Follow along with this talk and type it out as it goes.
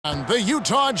And the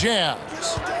Utah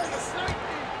Jazz.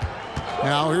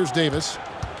 Now here's Davis.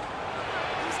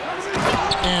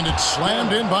 And it's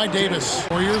slammed in by Davis.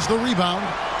 Warriors the rebound.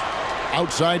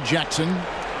 Outside Jackson.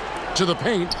 To the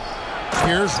paint.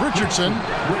 Here's Richardson.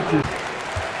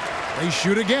 They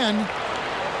shoot again.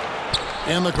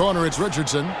 In the corner, it's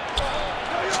Richardson.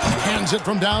 Hands it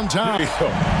from downtown.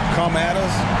 Come at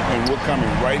us, and we're coming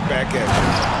right back at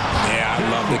you. Yeah, I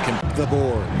love the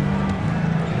board.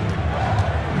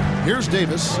 Here's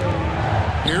Davis.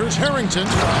 Here's Harrington.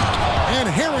 And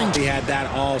Harrington. He had that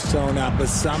all sewn up, but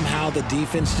somehow the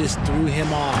defense just threw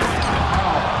him off.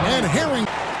 And Harrington.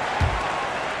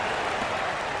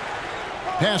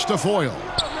 Pass to Foyle.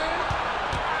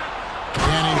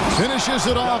 And he finishes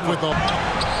it off with a...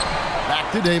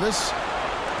 Back to Davis.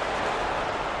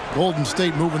 Golden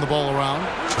State moving the ball around.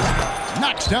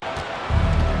 Knocks down.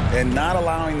 And not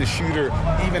allowing the shooter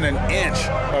even an inch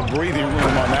of breathing room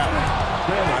on that one.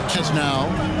 As now,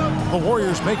 the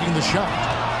Warriors making the shot.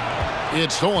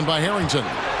 It's stolen by Harrington.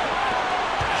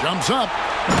 Jumps up.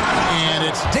 And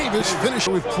it's Davis finish.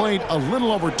 We've played a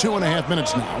little over 2.5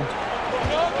 minutes now.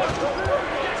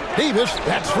 Davis,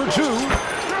 that's for two.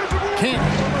 Can't.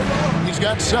 He's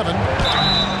got 7.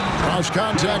 Cross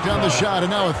contact on the shot,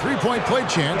 and now a three-point play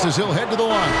chance as he'll head to the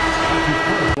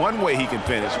line. One way he can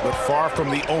finish, but far from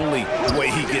the only way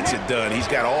he gets it done. He's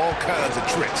got all kinds of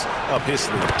tricks up his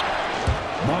sleeve.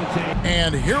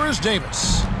 And here is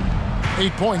Davis.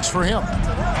 8 points for him.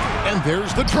 And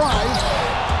there's the drive.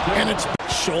 And it's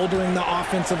shouldering the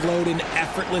offensive load in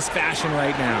effortless fashion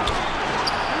right now.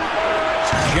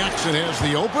 Jackson has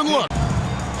the open look.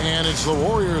 And it's the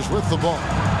Warriors with the ball.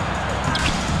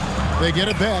 They get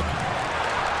it back.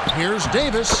 Here's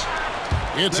Davis.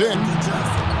 It's in.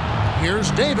 Here's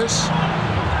Davis.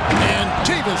 And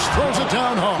Davis throws it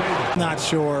down home. Not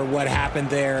sure what happened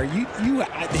there.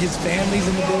 His family's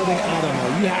in the building. I don't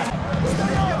know. You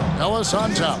have Ellis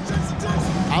on top.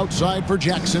 Outside for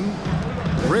Jackson.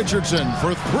 Richardson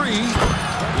for 3.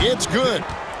 It's good.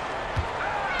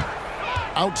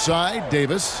 Outside,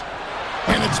 Davis.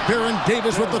 And it's Baron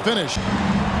Davis with the finish.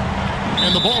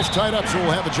 And the ball's tied up, so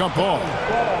we'll have a jump ball.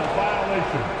 Ball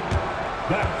violation.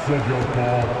 That's a jump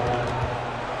ball.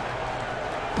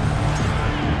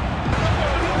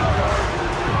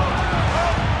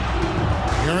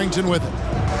 Harrington with it.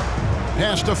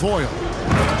 Pass to Foyle.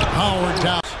 Howard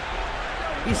down.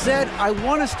 He said, I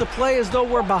want us to play as though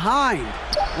we're behind.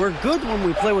 We're good when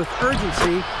we play with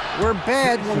urgency. We're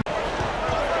bad when...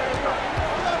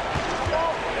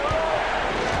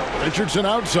 Richardson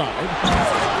outside.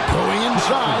 Going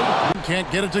inside. Can't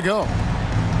get it to go.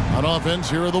 On offense,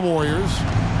 here are the Warriors.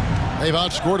 They've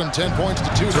outscored him 10 points to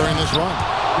 2 during this run.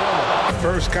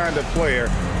 First kind of player,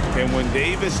 and when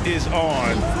Davis is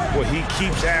on, well, he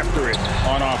keeps after it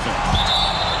on offense.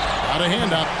 Got a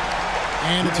handout.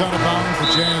 And it's out of bounds.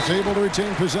 The Jazz able to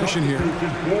retain possession here.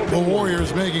 The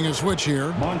Warriors making a switch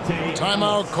here.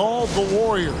 Timeout called the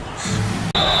Warriors.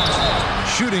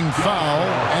 Shooting foul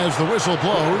as the whistle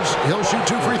blows. He'll shoot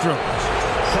 2 free throws.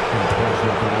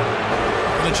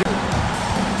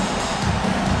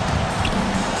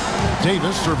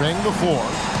 Davis surveying the floor.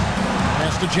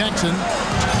 Pass to Jackson.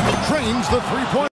 Trains the three-point.